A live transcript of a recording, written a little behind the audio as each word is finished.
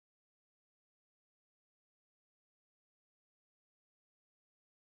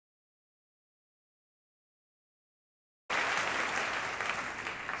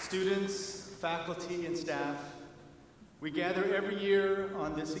Students, faculty, and staff, we gather every year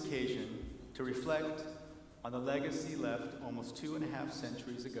on this occasion to reflect on the legacy left almost 2.5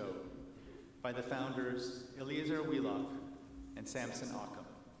 centuries ago by the founders Eliezer Wheelock and Samson Occam.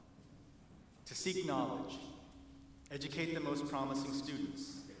 To seek knowledge, educate the most promising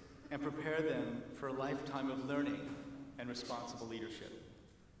students, and prepare them for a lifetime of learning and responsible leadership.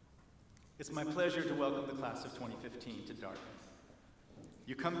 It's my pleasure to welcome the class of 2015 to Dartmouth.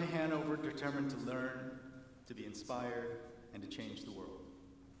 You come to Hanover determined to learn, to be inspired, and to change the world.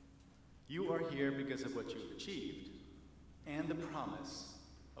 You are here because of what you've achieved and the promise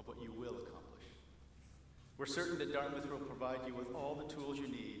of what you will accomplish. We're certain that Dartmouth will provide you with all the tools you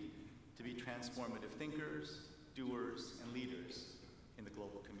need to be transformative thinkers, doers, and leaders in the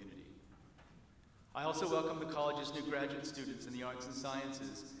global community. I also welcome the college's new graduate students in the arts and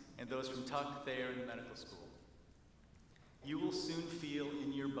sciences and those from Tuck, Thayer, and the medical school. You will soon feel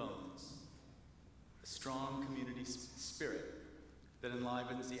in your bones a strong community spirit that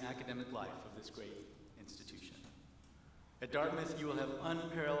enlivens the academic life of this great institution. At Dartmouth, you will have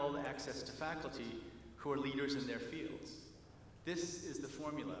unparalleled access to faculty who are leaders in their fields. This is the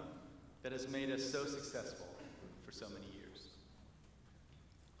formula that has made us so successful for so many years.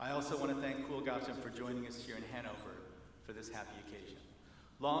 I also want to thank Kul Gautam for joining us here in Hanover for this happy occasion.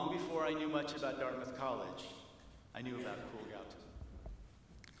 Long before I knew much about Dartmouth College, I knew about Kul Gautam.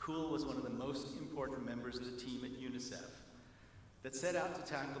 Kul was one of the most important members of the team at UNICEF that set out to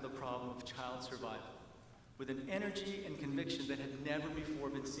tackle the problem of child survival with an energy and conviction that had never before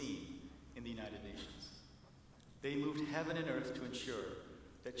been seen in the United Nations. They moved heaven and earth to ensure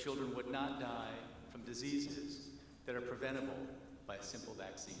that children would not die from diseases that are preventable by a simple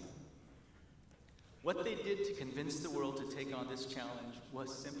vaccine. What they did to convince the world to take on this challenge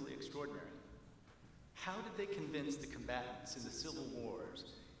was simply extraordinary. How did they convince the combatants in the civil war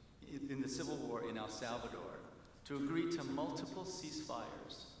in El Salvador to agree to multiple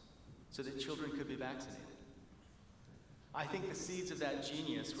ceasefires so that children could be vaccinated? I think the seeds of that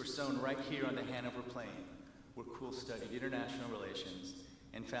genius were sown right here on the Hanover Plain, where Kul studied international relations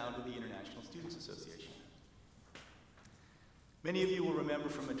and founded the International Students Association. Many of you will remember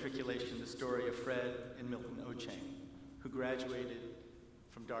from matriculation the story of Fred and Milton Ocheng, who graduated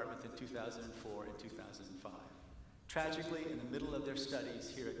from Dartmouth in 2004 and 2005. Tragically, in the middle of their studies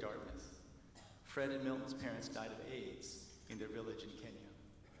here at Dartmouth, Fred and Milton's parents died of AIDS in their village in Kenya.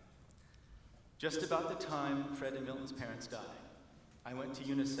 Just about the time Fred and Milton's parents died, I went to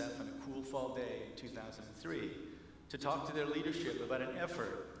UNICEF on a cool fall day in 2003 to talk to their leadership about an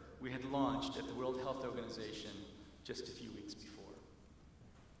effort we had launched at the World Health Organization just a few weeks before.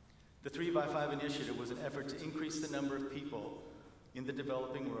 The 3x5 initiative was an effort to increase the number of people in the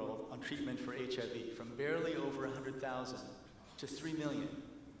developing world on treatment for HIV from barely over 100,000 to 3 million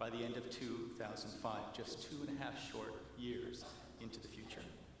by the end of 2005, just 2.5 short years into the future.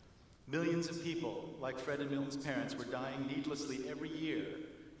 Millions of people, like Fred and Milton's parents, were dying needlessly every year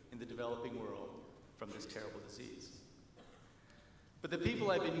in the developing world from this terrible disease. But the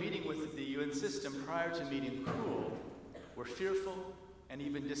people I've been meeting with at the UN system prior to meeting Kul were fearful and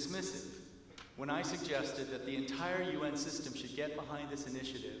even dismissive when I suggested that the entire UN system should get behind this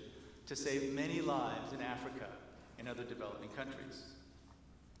initiative to save many lives in Africa and other developing countries.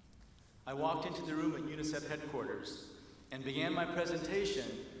 I walked into the room at UNICEF headquarters and began my presentation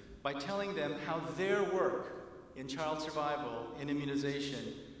by telling them how their work in child survival and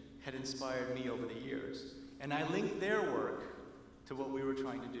immunization had inspired me over the years. And I linked their work to what we were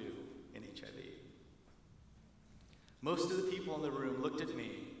trying to do in HIV. Most of the people in the room looked at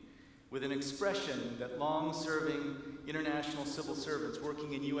me with an expression that long-serving international civil servants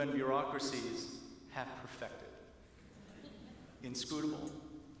working in UN bureaucracies have perfected. Inscrutable,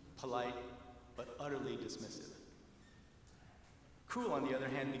 polite, but utterly dismissive. Kul, on the other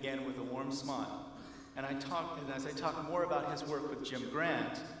hand, began with a warm smile, and as I talked more about his work with Jim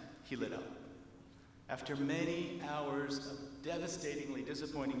Grant, he lit up. After many hours of devastatingly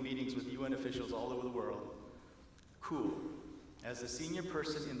disappointing meetings with UN officials all over the world, Kul, as the senior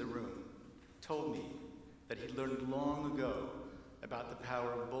person in the room, told me that he learned long ago about the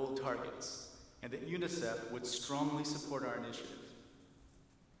power of bold targets and that UNICEF would strongly support our initiative.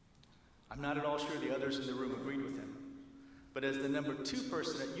 I'm not at all sure the others in the room agreed with him, but as the number 2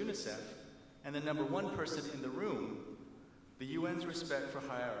 person at UNICEF and the number 1 person in the room, the UN's respect for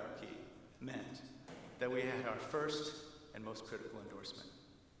hierarchy meant that we had our first and most critical endorsement.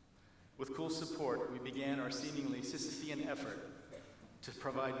 With Kul's support, we began our seemingly Sisyphean effort to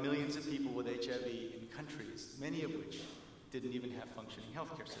provide millions of people with HIV in countries, many of which didn't even have functioning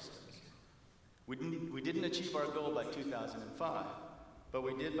healthcare systems. We didn't achieve our goal by 2005, but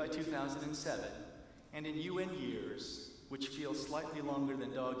we did by 2007, and in UN years, which feel slightly longer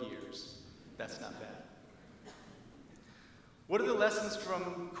than dog years, that's not bad. What are the lessons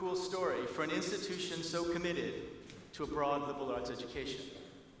from Kul's story for an institution so committed to a broad liberal arts education?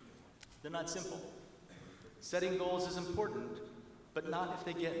 They're not simple. Setting goals is important, but not if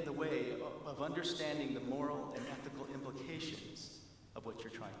they get in the way of understanding the moral and ethical implications of what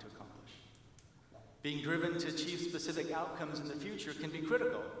you're trying to accomplish. Being driven to achieve specific outcomes in the future can be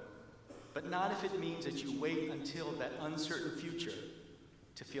critical, but not if it means that you wait until that uncertain future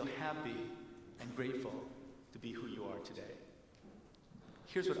to feel happy and grateful to be who you are today.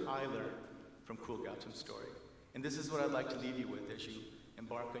 Here's what I learned from Kul Gautam's story, and this is what I'd like to leave you with as you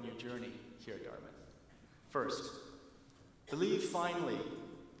embark on your journey here at Dartmouth. First, believe finally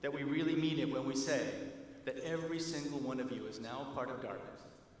that we really mean it when we say that every single one of you is now a part of Dartmouth,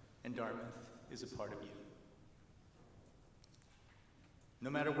 and Dartmouth is a part of you. No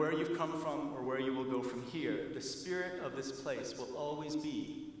matter where you've come from or where you will go from here, the spirit of this place will always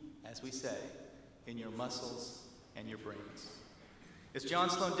be, as we say, in your muscles and your brains. As John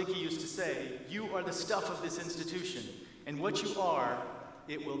Sloan Dickey used to say, you are the stuff of this institution, and what you are,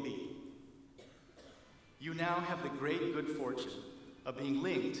 it will be. You now have the great good fortune of being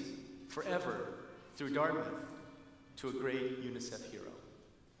linked forever through Dartmouth to a great UNICEF hero.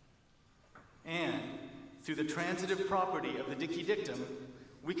 And through the transitive property of the Dickey dictum,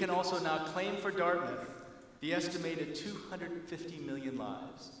 we can also now claim for Dartmouth the estimated 250 million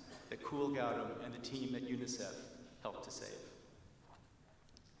lives that Kul Gautam and the team at UNICEF helped to save.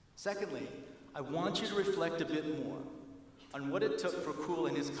 Secondly, I want you to reflect a bit more on what it took for Kul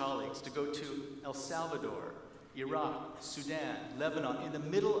and his colleagues to go to El Salvador, Iraq, Sudan, Lebanon, in the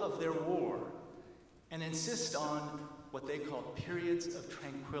middle of their war, and insist on what they called periods of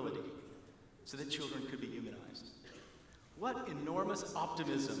tranquility so that children could be immunized. What enormous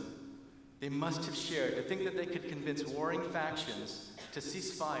optimism they must have shared to think that they could convince warring factions to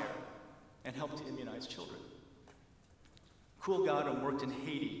cease fire and help to immunize children. Kul Gautam worked in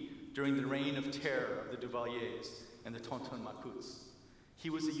Haiti during the reign of terror of the Duvaliers and the Tonton Macoutes. He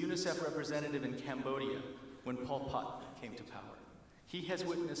was a UNICEF representative in Cambodia when Pol Pot came to power. He has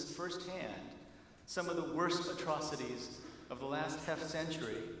witnessed firsthand some of the worst atrocities of the last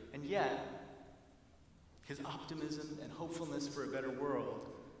half-century, and yet his optimism and hopefulness for a better world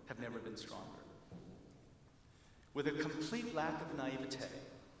have never been stronger. With a complete lack of naivete,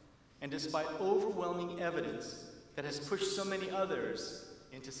 and despite overwhelming evidence that has pushed so many others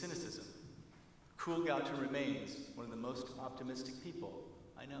into cynicism, Kul Gautam remains one of the most optimistic people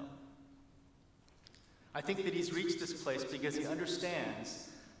I know. I think that he's reached this place because he understands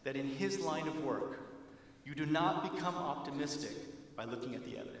that in his line of work, you do not become optimistic by looking at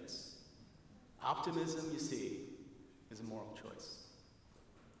the evidence. Optimism, you see, is a moral choice.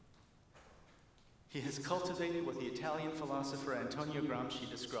 He has cultivated what the Italian philosopher Antonio Gramsci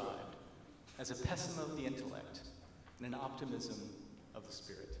described as a pessimism of the intellect and an optimism of the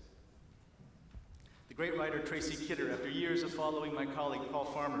spirit. The great writer Tracy Kidder, after years of following my colleague Paul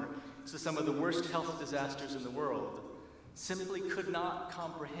Farmer to some of the worst health disasters in the world, simply could not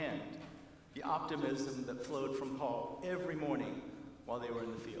comprehend the optimism that flowed from Paul every morning while they were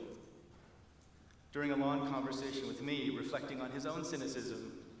in the field. During a long conversation with me, reflecting on his own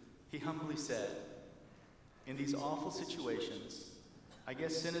cynicism, he humbly said, "In these awful situations, I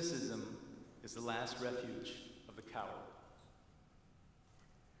guess cynicism is the last refuge of the coward."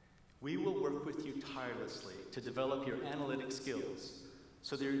 We will work with you tirelessly to develop your analytic skills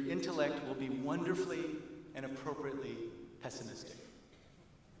so that your intellect will be wonderfully and appropriately pessimistic.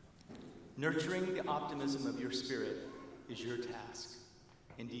 Nurturing the optimism of your spirit is your task.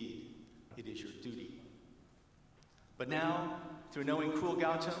 Indeed, it is your duty. But now, through knowing Kul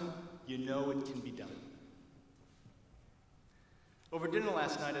Gautam, you know it can be done. Over dinner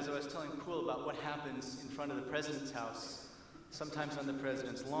last night, as I was telling Kul about what happens in front of the president's house, sometimes on the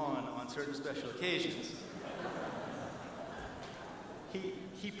president's lawn on certain special occasions,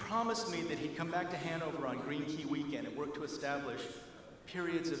 he promised me that he'd come back to Hanover on Green Key weekend and work to establish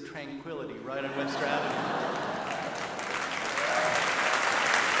periods of tranquility right on Webster Avenue.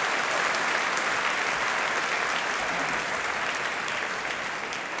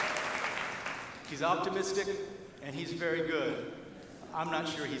 He's optimistic, and he's very good. I'm not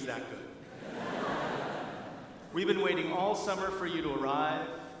sure he's that good. We've been waiting all summer for you to arrive.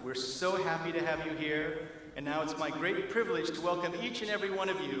 We're so happy to have you here, and now it's my great privilege to welcome each and every one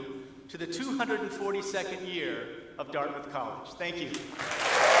of you to the 242nd year of Dartmouth College. Thank you.